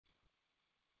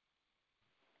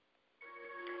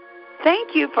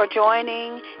Thank you for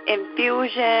joining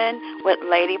Infusion with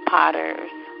Lady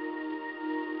Potters.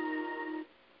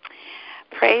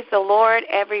 Praise the Lord,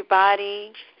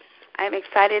 everybody. I'm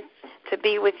excited to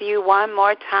be with you one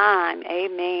more time.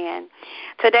 Amen.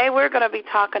 Today we're going to be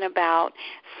talking about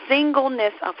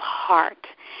singleness of heart.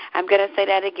 I'm going to say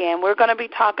that again. We're going to be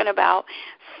talking about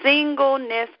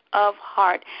singleness of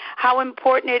heart, how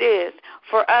important it is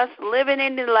for us living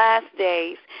in the last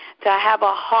days to have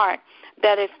a heart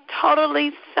that is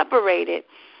totally separated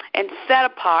and set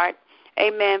apart,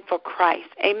 amen, for Christ,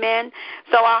 amen.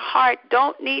 So our heart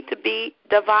don't need to be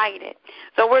divided.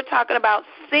 So we're talking about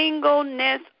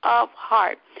singleness of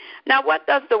heart. Now, what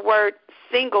does the word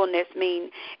singleness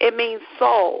mean? It means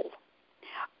soul,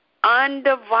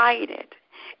 undivided.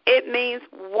 It means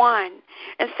one.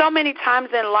 And so many times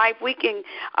in life we can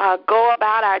go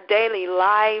about our daily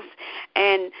lives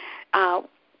and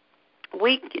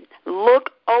we can look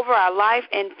over our life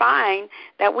and find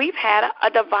that we've had a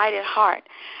divided heart.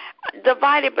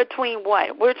 Divided between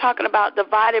what? We're talking about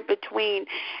divided between,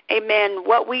 amen,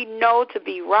 what we know to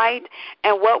be right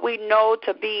and what we know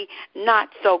to be not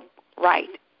so right.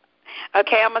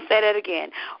 Okay, I'm going to say that again.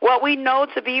 What we know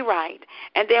to be right,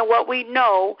 and then what we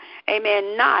know,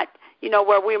 amen, not,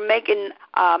 where we're making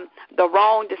the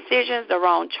wrong decisions, the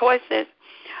wrong choices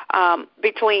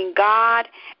between God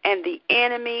and the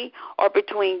enemy, or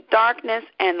between darkness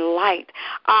and light.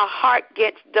 Our heart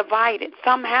gets divided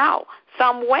somehow,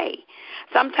 some way.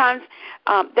 Sometimes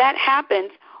that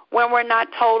happens when we're not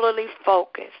totally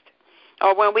focused,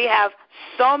 or when we have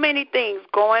so many things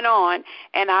going on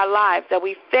in our lives that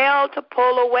we fail to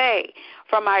pull away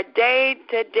from our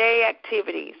day-to-day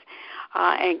activities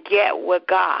and get with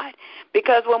God.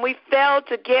 Because when we fail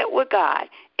to get with God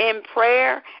in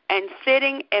prayer and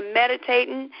sitting and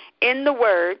meditating in the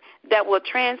Word that will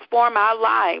transform our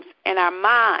lives and our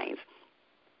minds,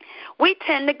 we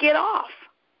tend to get off.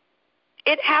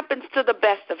 It happens to the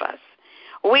best of us.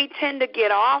 We tend to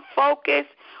get off focus.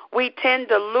 We tend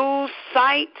to lose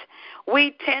sight.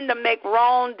 We tend to make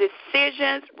wrong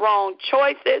decisions, wrong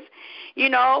choices.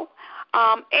 It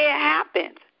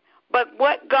happens. But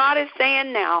what God is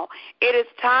saying now, it is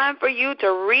time for you to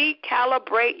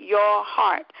recalibrate your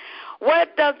heart.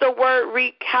 What does the word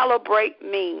recalibrate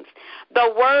mean?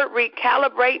 The word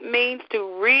recalibrate means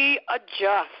to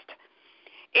readjust.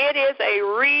 It is a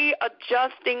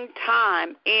readjusting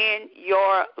time in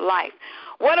your life.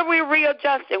 What are we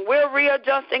readjusting? We're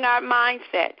readjusting our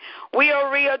mindset. We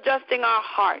are readjusting our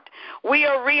heart. We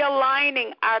are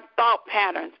realigning our thought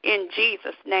patterns in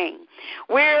Jesus' name.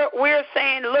 We're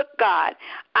saying, look, God,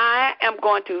 I am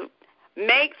going to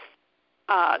make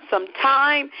some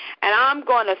time, and I'm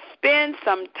going to spend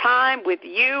some time with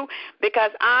you,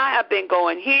 because I have been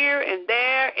going here and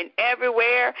there and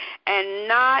everywhere and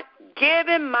not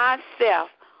giving myself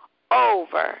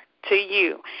over to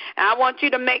you. And I want you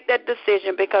to make that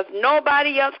decision, because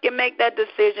nobody else can make that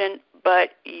decision but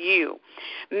you.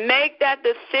 Make that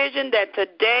decision that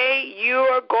today you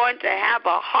are going to have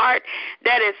a heart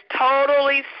that is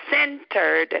totally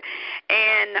centered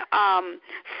and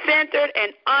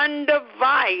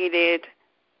undivided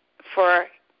for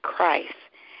Christ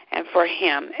and for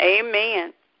Him.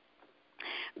 Amen.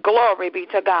 Glory be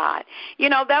to God.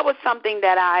 That was something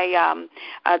that I,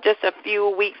 just a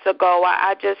few weeks ago,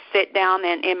 I just sit down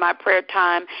in my prayer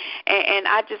time, and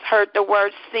I just heard the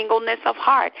word singleness of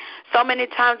heart. So many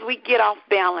times we get off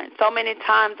balance. So many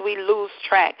times we lose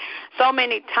track. So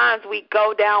many times we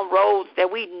go down roads that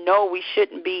we know we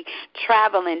shouldn't be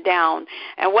traveling down.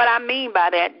 And what I mean by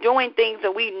that, doing things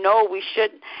that we know we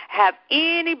shouldn't have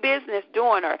any business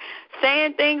doing, or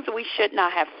saying things we should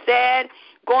not have said,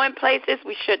 going places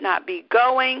we should not be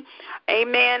going,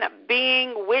 amen,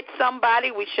 being with somebody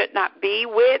we should not be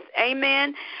with,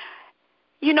 amen.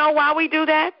 You know why we do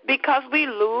that? Because we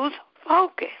lose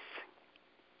focus.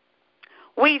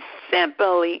 We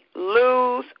simply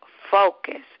lose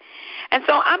focus. And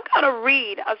so I'm going to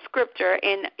read a scripture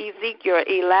in Ezekiel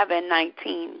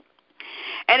 11:19.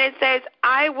 And it says,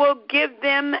 I will give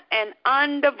them an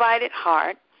undivided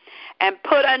heart and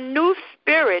put a new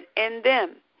spirit in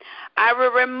them. I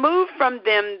will remove from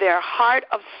them their heart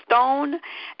of stone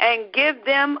and give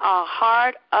them a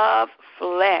heart of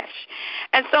flesh.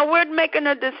 And so we're making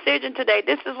a decision today.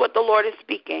 This is what the Lord is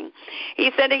speaking.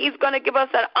 He said that He's going to give us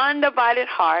an undivided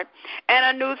heart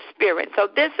and a new spirit. So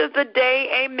this is the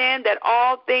day, amen, that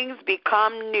all things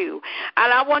become new.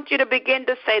 And I want you to begin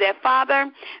to say that, Father,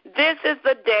 this is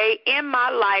the day in my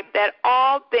life that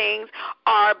all things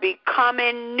are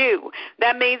becoming new.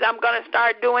 That means I'm going to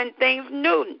start doing things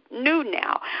new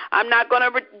now. I'm not going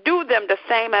to do them the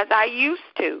same as I used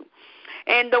to.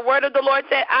 And the word of the Lord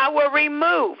said, I will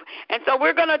remove. And so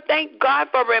we're going to thank God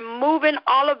for removing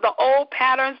all of the old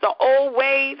patterns, the old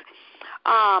ways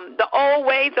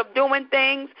of doing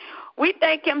things. We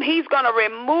thank him he's going to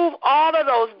remove all of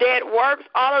those dead works,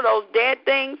 all of those dead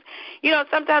things. You know,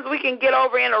 sometimes we can get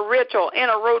over in a ritual, in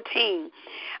a routine,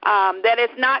 that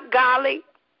it's not godly.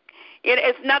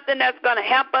 It's nothing that's going to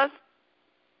help us.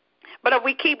 But if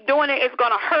we keep doing it, it's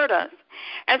going to hurt us.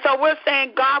 And so we're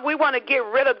saying, God, we want to get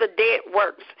rid of the dead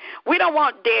works. We don't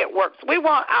want dead works. We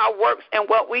want our works and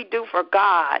what we do for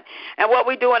God and what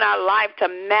we do in our life to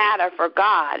matter for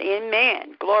God.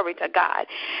 Amen. Glory to God.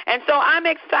 And so I'm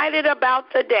excited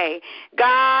about today.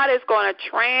 God is going to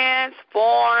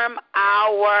transform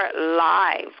our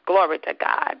lives. Glory to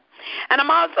God. And I'm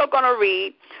also going to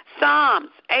read Psalms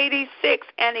 86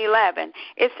 and 11.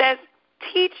 It says,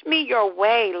 teach me your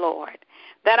way, Lord,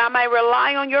 that I may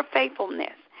rely on your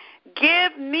faithfulness.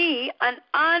 Give me an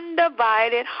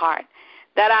undivided heart,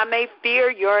 that I may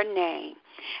fear your name.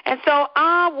 And so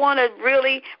I want to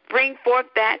really bring forth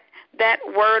that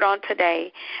word on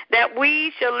today, that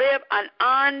we shall live an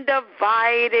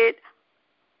undivided,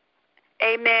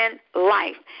 amen,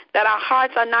 life, that our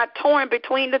hearts are not torn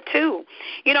between the two.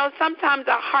 You know, sometimes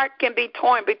our heart can be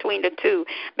torn between the two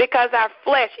because our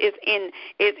flesh is in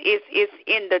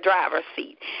the driver's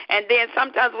seat. And then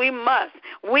sometimes we must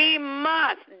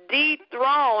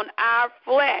dethrone our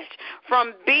flesh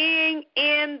from being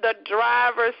in the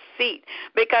driver's seat.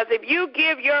 Because if you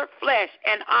give your flesh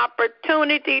an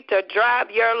opportunity to drive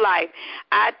your life,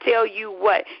 I tell you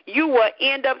what, you will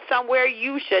end up somewhere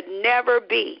you should never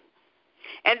be.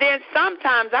 And then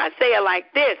sometimes I say it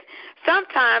like this.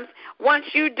 Sometimes once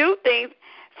you do things,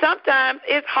 sometimes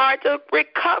it's hard to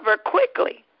recover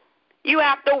quickly. You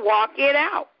have to walk it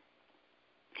out.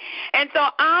 And so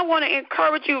I want to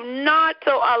encourage you not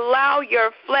to allow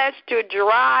your flesh to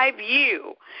drive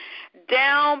you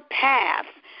down paths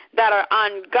that are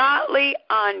ungodly,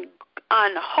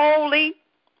 unholy.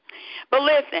 But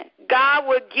listen, God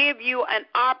will give you an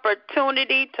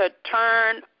opportunity to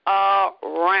turn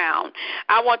around.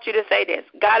 I want you to say this.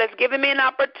 God has given me an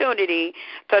opportunity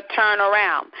to turn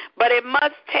around, but it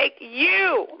must take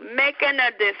you making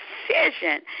a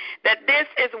decision that this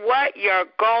is what you're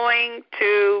going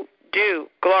to do.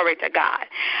 Glory to God.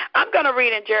 I'm going to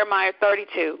read in Jeremiah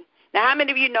 32. Now, how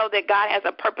many of you know that God has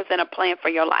a purpose and a plan for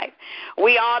your life?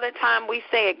 We all the time we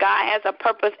say it. God has a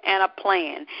purpose and a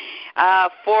plan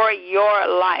for your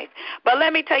life. But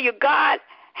let me tell you, God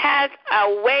has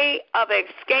a way of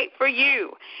escape for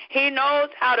you. He knows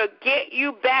how to get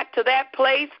you back to that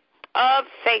place of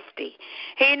safety.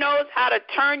 He knows how to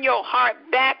turn your heart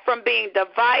back from being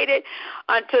divided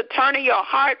unto turning your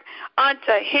heart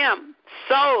unto him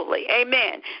solely.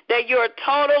 Amen. That you're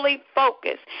totally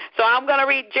focused. So I'm going to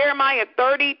read Jeremiah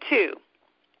 32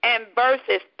 and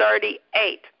verses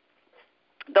 38.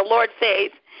 The Lord says,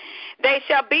 they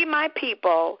shall be my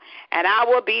people, and I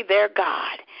will be their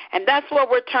God. And that's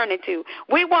what we're turning to.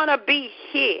 We want to be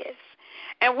his.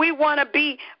 And we want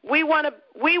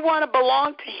to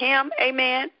belong to him.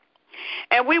 Amen.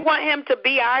 And we want him to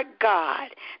be our God,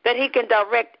 that he can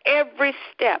direct every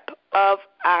step of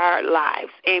our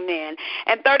lives. Amen.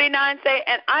 And 39 say,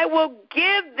 and I will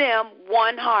give them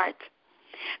one heart.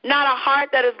 Not a heart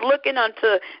that is looking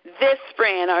unto this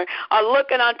friend or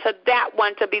looking unto that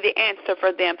one to be the answer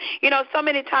for them. You know, so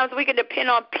many times we can depend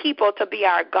on people to be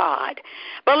our God.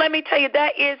 But let me tell you,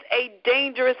 that is a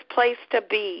dangerous place to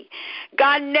be.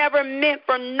 God never meant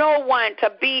for no one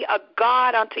to be a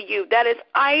God unto you. That is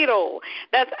idol.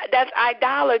 That's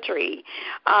idolatry.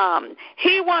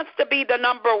 He wants to be the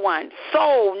number one,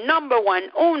 number one,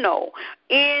 uno,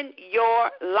 in your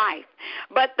life.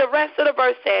 But the rest of the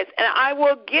verse says, and I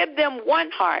will give them one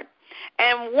heart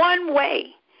and one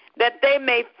way, that they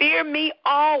may fear me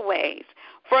always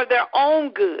for their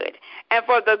own good and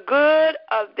for the good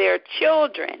of their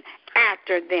children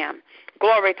after them.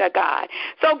 Glory to God.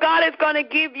 So God is going to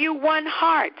give you one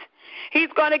heart. He's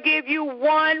going to give you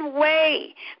one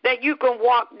way that you can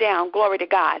walk down. Glory to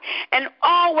God. And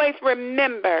always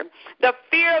remember, the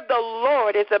fear of the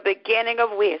Lord is the beginning of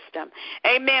wisdom.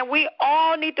 Amen. We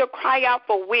all need to cry out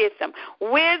for wisdom.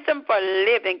 Wisdom for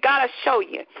living. God will show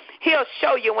you. He'll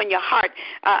show you when your heart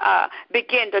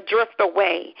begin to drift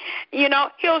away. You know,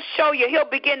 he'll show you. He'll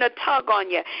begin to tug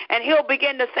on you. And he'll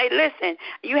begin to say, listen,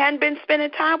 you hadn't been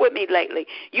spending time with me lately.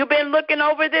 You've been looking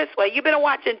over this way. You've been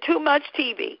watching too much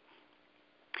TV.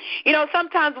 You know,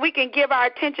 sometimes we can give our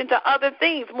attention to other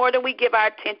things more than we give our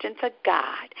attention to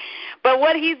God. But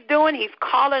what he's doing, he's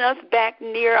calling us back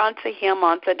near unto him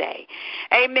on today.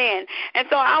 Amen. And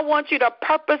so I want you to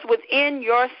purpose within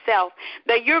yourself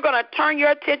that you're going to turn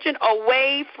your attention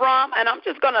away from, and I'm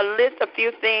just going to list a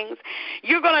few things.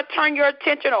 You're going to turn your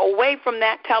attention away from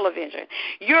that television.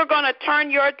 You're going to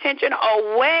turn your attention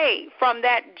away from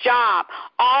that job,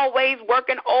 always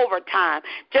working overtime,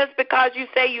 just because you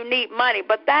say you need money.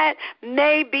 But that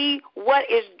may be what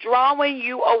is drawing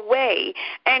you away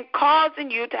and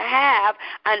causing you to have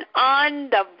an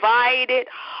undivided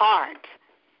heart.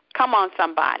 Come on,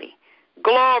 somebody.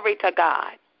 Glory to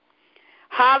God.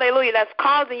 Hallelujah. That's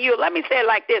causing you. Let me say it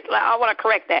like this. I want to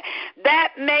correct that.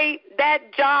 That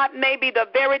job may be the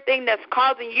very thing that's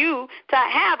causing you to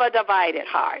have a divided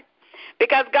heart.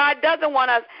 Because God doesn't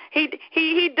want us,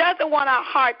 he doesn't want our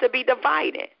heart to be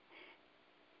divided.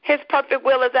 His perfect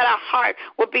will is that our heart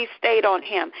will be stayed on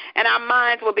him and our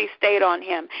minds will be stayed on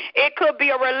him. It could be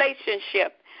a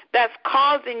relationship that's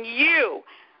causing you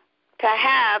to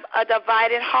have a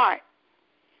divided heart.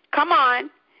 Come on.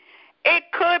 It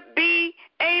could be,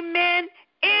 amen,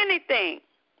 anything.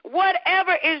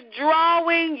 Whatever is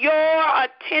drawing your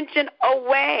attention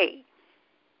away.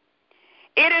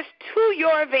 It is to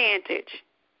your advantage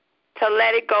to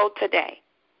let it go today,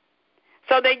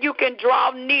 so that you can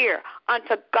draw near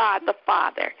unto God the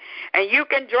Father, and you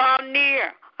can draw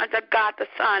near unto God the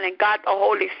Son and God the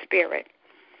Holy Spirit,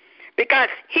 because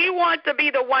he wants to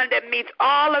be the one that meets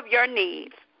all of your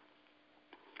needs.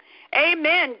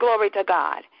 Amen. Glory to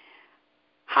God.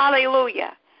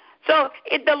 Hallelujah. So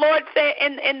the Lord said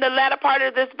in the latter part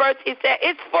of this verse, he said,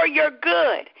 it's for your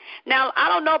good. Now, I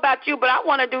don't know about you, but I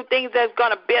want to do things that's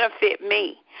going to benefit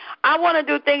me. I want to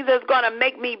do things that's going to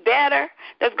make me better,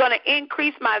 that's going to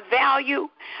increase my value.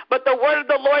 But the word of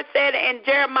the Lord said in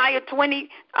Jeremiah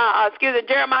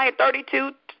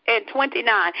 32 and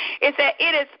 29, it said,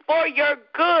 it is for your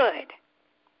good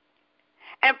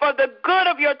and for the good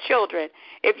of your children.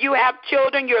 If you have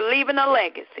children, you're leaving a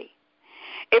legacy.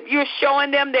 If you're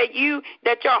showing them that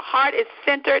your heart is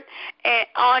centered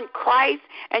on Christ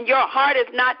and your heart is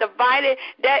not divided,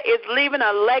 that is leaving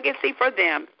a legacy for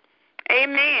them.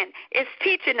 Amen. It's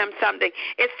teaching them something.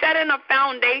 It's setting a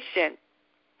foundation.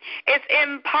 It's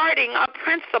imparting a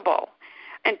principle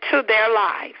into their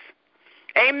lives.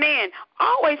 Amen.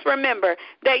 Always remember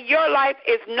that your life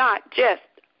is not just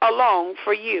alone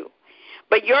for you,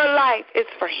 but your life is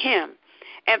for him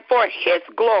and for his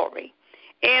glory.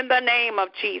 In the name of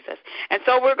Jesus. And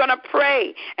so we're going to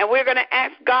pray, and we're going to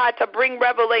ask God to bring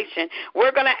revelation.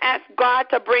 We're going to ask God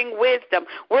to bring wisdom.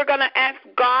 We're going to ask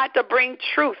God to bring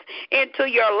truth into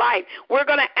your life. We're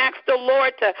going to ask the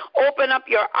Lord to open up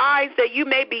your eyes that you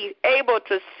may be able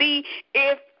to see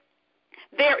if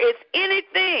there is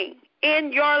anything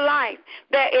in your life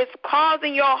that is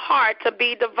causing your heart to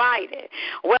be divided.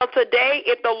 Well, today,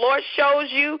 if the Lord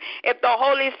shows you, if the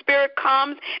Holy Spirit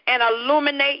comes and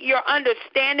illuminate your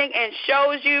understanding and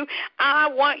shows you, I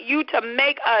want you to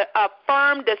make a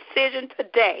firm decision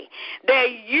today that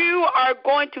you are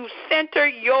going to center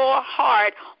your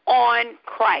heart on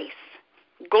Christ.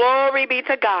 Glory be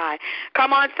to God.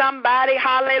 Come on, somebody.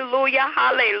 Hallelujah,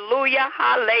 hallelujah,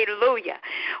 hallelujah.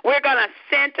 We're going to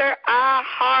center our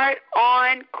heart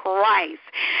on Christ.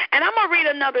 And I'm going to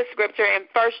read another scripture in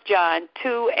 1 John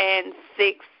 2 and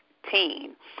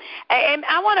 16. And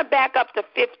I want to back up to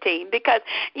 15 because,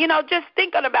 just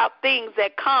thinking about things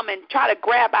that come and try to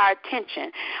grab our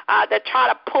attention, that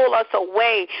try to pull us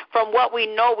away from what we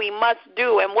know we must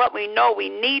do and what we know we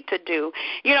need to do.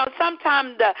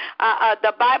 Sometimes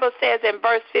the Bible says in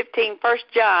verse 15, 1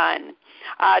 John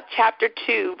chapter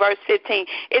 2, verse 15,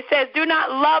 it says, do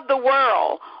not love the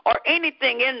world or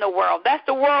anything in the world. That's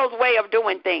the world's way of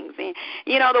doing things. And,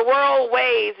 the world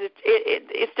ways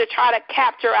is to try to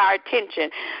capture our attention,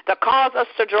 to cause us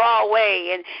to draw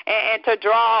away and to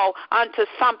draw onto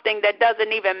something that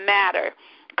doesn't even matter.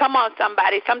 Come on,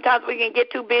 somebody. Sometimes we can get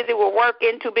too busy with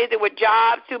working, too busy with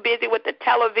jobs, too busy with the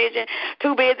television,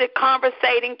 too busy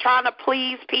conversating, trying to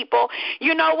please people.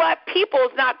 You know what?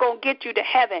 People's not going to get you to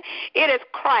heaven. It is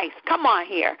Christ. Come on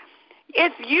here.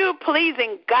 It's you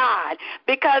pleasing God,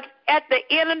 because at the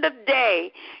end of the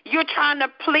day, you're trying to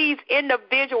please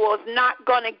individuals not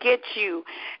going to get you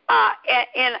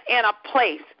in a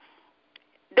place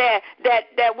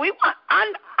that we want.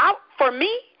 For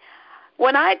me,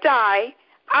 when I die,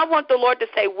 I want the Lord to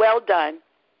say, well done,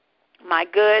 my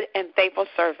good and faithful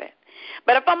servant.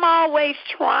 But if I'm always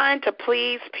trying to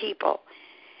please people,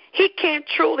 he can't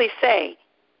truly say,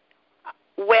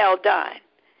 well done,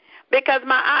 because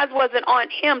my eyes wasn't on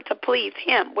him to please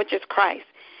him, which is Christ.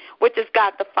 which is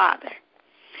God the Father.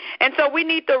 And so we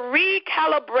need to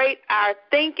recalibrate our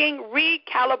thinking,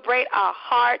 recalibrate our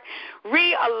heart,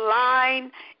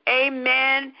 realign,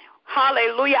 amen,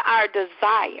 hallelujah, our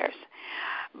desires.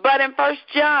 But in 1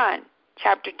 John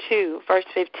chapter 2, verse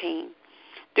 15,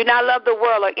 do not love the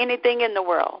world or anything in the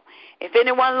world. If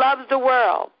anyone loves the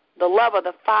world, the love of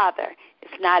the Father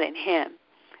is not in him.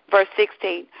 Verse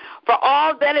 16, for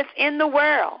all that is in the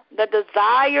world, the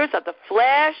desires of the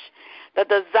flesh, the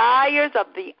desires of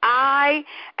the eye,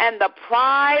 and the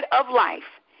pride of life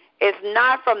is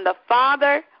not from the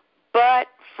Father, but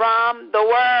from the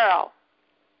world.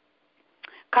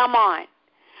 Come on.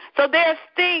 So there's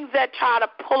things that try to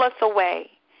pull us away.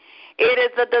 It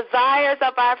is the desires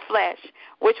of our flesh,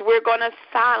 which we're going to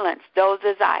silence those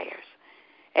desires.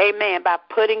 Amen. By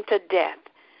putting to death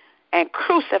and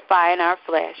crucifying our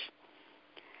flesh.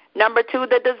 Number 2,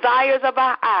 the desires of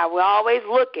our eye. We're always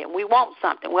looking. We want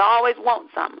something. We always want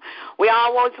something. We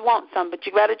always want something. But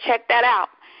you better check that out,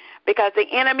 because the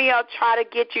enemy will try to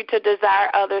get you to desire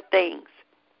other things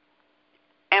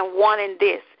and wanting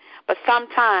this. But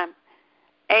sometimes,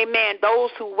 amen,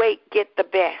 those who wait get the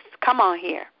best. Come on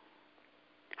here.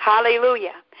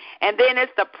 Hallelujah. And then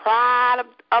it's the pride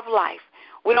of life.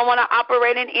 We don't want to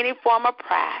operate in any form of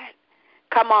pride.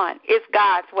 Come on. It's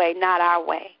God's way, not our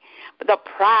way. But the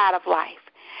pride of life.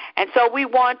 And so we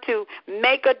want to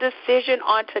make a decision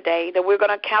on today that we're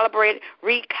going to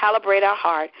recalibrate our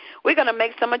heart. We're going to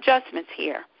make some adjustments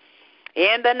here.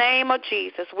 In the name of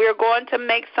Jesus, we're going to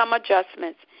make some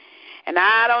adjustments. And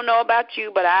I don't know about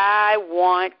you, but I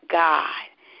want God.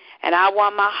 And I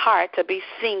want my heart to be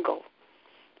single.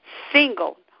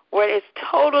 Single, where it's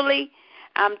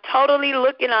I'm totally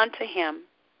looking unto him.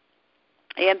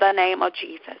 In the name of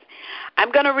Jesus.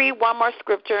 I'm going to read one more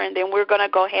scripture, and then we're going to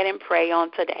go ahead and pray on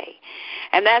today.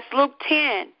 And that's Luke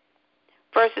 10,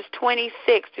 verses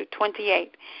 26 to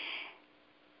 28.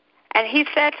 And he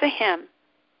said to him,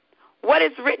 what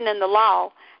is written in the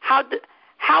law? How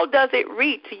does it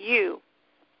read to you?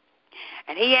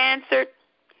 And he answered,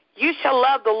 you shall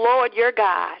love the Lord your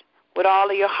God with all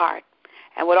of your heart,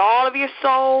 and with all of your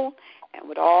soul, and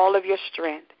with all of your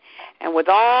strength, and with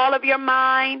all of your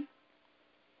mind,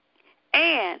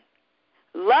 and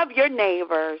love your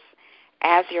neighbors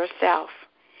as yourself.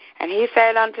 And he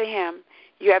said unto him,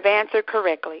 you have answered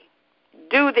correctly.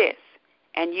 Do this,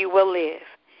 and you will live.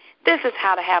 This is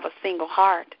how to have a single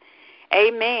heart.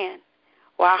 Amen.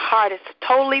 Where our heart is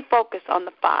totally focused on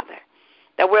the Father.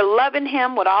 That we're loving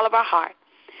him with all of our heart.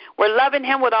 We're loving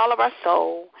him with all of our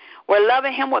soul. We're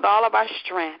loving him with all of our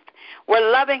strength. We're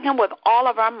loving him with all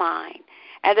of our mind.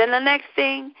 And then the next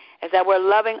thing is that we're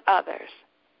loving others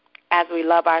as we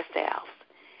love ourselves.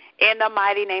 In the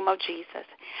mighty name of Jesus.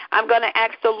 I'm going to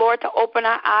ask the Lord to open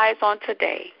our eyes on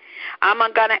today. I'm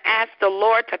going to ask the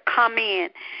Lord to come in,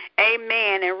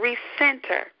 amen, and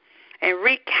recenter and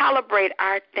recalibrate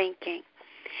our thinking.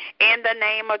 In the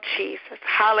name of Jesus.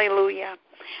 Hallelujah.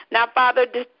 Now, Father,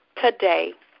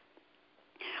 today,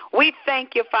 we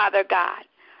thank you, Father God.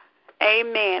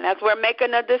 Amen. As we're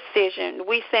making a decision,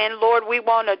 we saying, Lord, we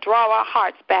want to draw our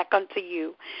hearts back unto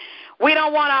you. We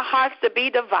don't want our hearts to be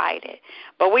divided,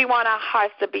 but we want our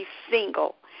hearts to be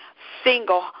single.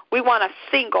 We want a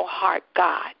single heart,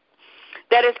 God,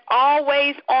 that is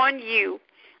always on you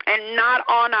and not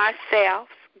on ourselves.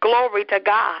 Glory to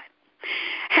God.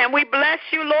 And we bless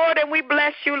you, Lord, and we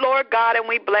bless you, Lord God, and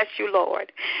we bless you,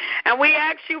 Lord. And we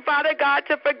ask you, Father God,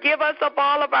 to forgive us of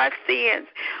all of our sins.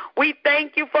 We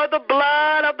thank you for the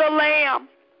blood of the Lamb.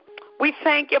 We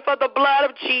thank you for the blood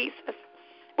of Jesus.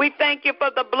 We thank you for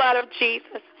the blood of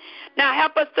Jesus. Now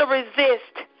help us to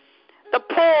resist the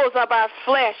pulls of our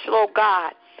flesh, Lord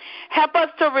God. Help us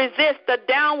to resist the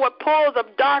downward pulls of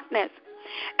darkness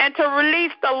and to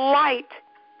release the light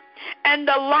and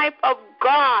the life of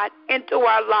God into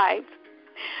our lives.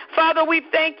 Father, we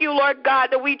thank you, Lord God,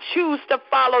 that we choose to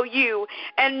follow you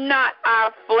and not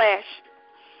our flesh.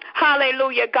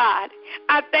 Hallelujah, God.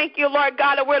 I thank you, Lord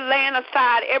God, that we're laying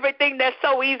aside everything that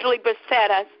so easily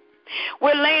beset us.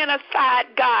 We're laying aside,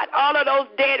 God, all of those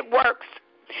dead works.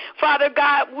 Father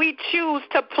God, we choose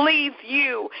to please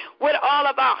you with all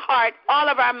of our heart, all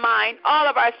of our mind, all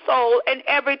of our soul, and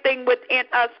everything within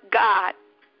us, God.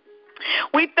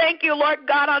 We thank you, Lord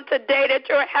God, on today that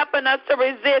you're helping us to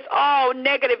resist all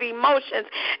negative emotions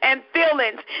and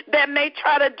feelings that may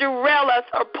try to derail us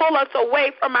or pull us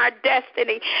away from our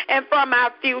destiny and from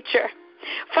our future.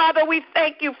 Father, we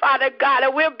thank you, Father God,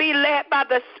 that we'll be led by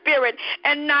the Spirit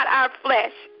and not our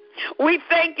flesh. We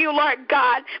thank you, Lord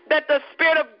God, that the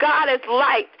Spirit of God is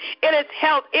light. It is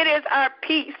health. It is our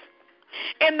peace.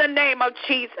 in the name of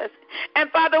Jesus. And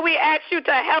Father, we ask you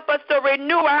to help us to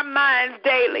renew our minds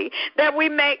daily, that we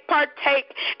may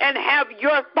partake and have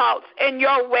your thoughts and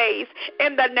your ways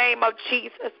in the name of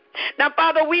Jesus. Now,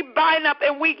 Father, we bind up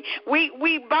and we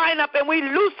bind up and we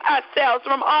loose ourselves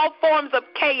from all forms of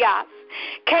chaos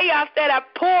that have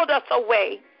pulled us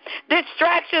away,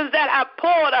 distractions that have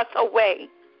pulled us away.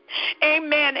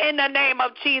 Amen, in the name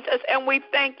of Jesus, and we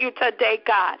thank you today,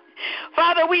 God.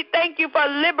 Father, we thank you for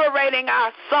liberating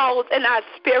our souls and our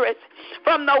spirits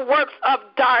from the works of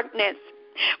darkness.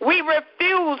 We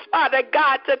refuse, Father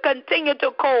God, to continue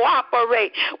to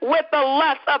cooperate with the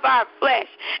lust of our flesh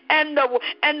and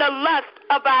the lust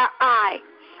of our eye.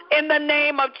 In the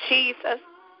name of Jesus,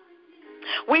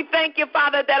 we thank you,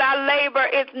 Father, that our labor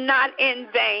is not in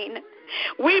vain.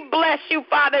 We bless you,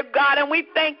 Father God, and we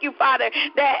thank you, Father,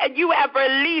 that you have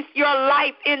released your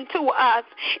life into us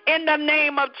in the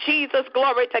name of Jesus.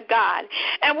 Glory to God.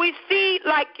 And we see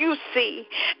like you see,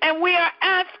 and we are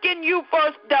asking you for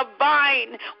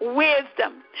divine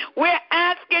wisdom. We're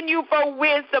asking you for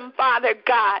wisdom, Father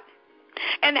God,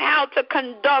 and how to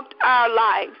conduct our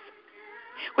lives.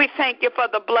 We thank you for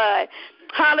the blood.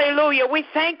 Hallelujah. We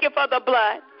thank you for the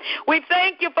blood. We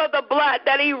thank you for the blood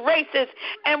that erases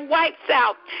and wipes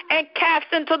out and casts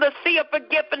into the sea of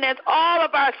forgiveness all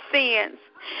of our sins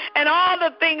and all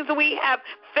the things we have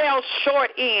fell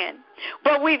short in.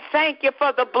 But we thank you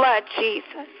for the blood,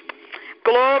 Jesus.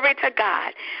 Glory to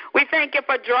God. We thank you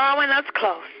for drawing us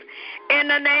close. In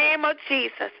the name of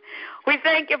Jesus, we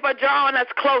thank you for drawing us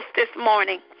close this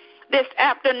morning, this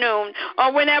afternoon,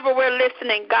 or whenever we're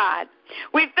listening, God.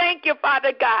 We thank you,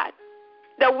 Father God,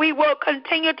 that we will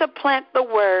continue to plant the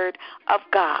word of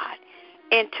God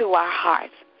into our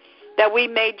hearts, that we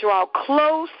may draw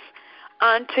close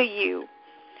unto you.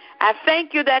 I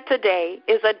thank you that today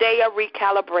is a day of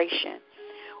recalibration.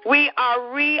 We are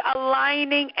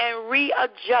realigning and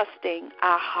readjusting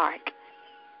our heart,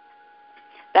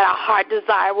 that our heart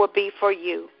desire will be for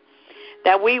you,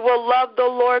 that we will love the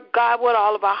Lord God with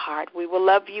all of our heart. We will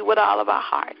love you with all of our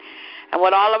heart and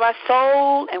with all of our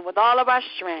soul and with all of our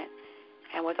strength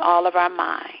and with all of our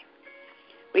mind.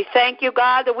 We thank you,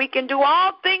 God, that we can do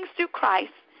all things through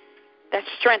Christ that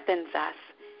strengthens us.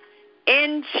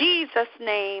 In Jesus'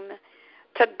 name,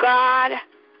 to God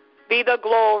be the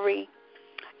glory.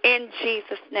 In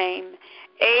Jesus' name,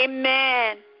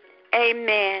 amen.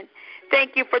 Amen.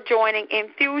 Thank you for joining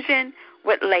Infusion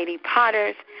with Lady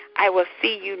Potters. I will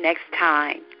see you next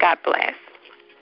time. God bless.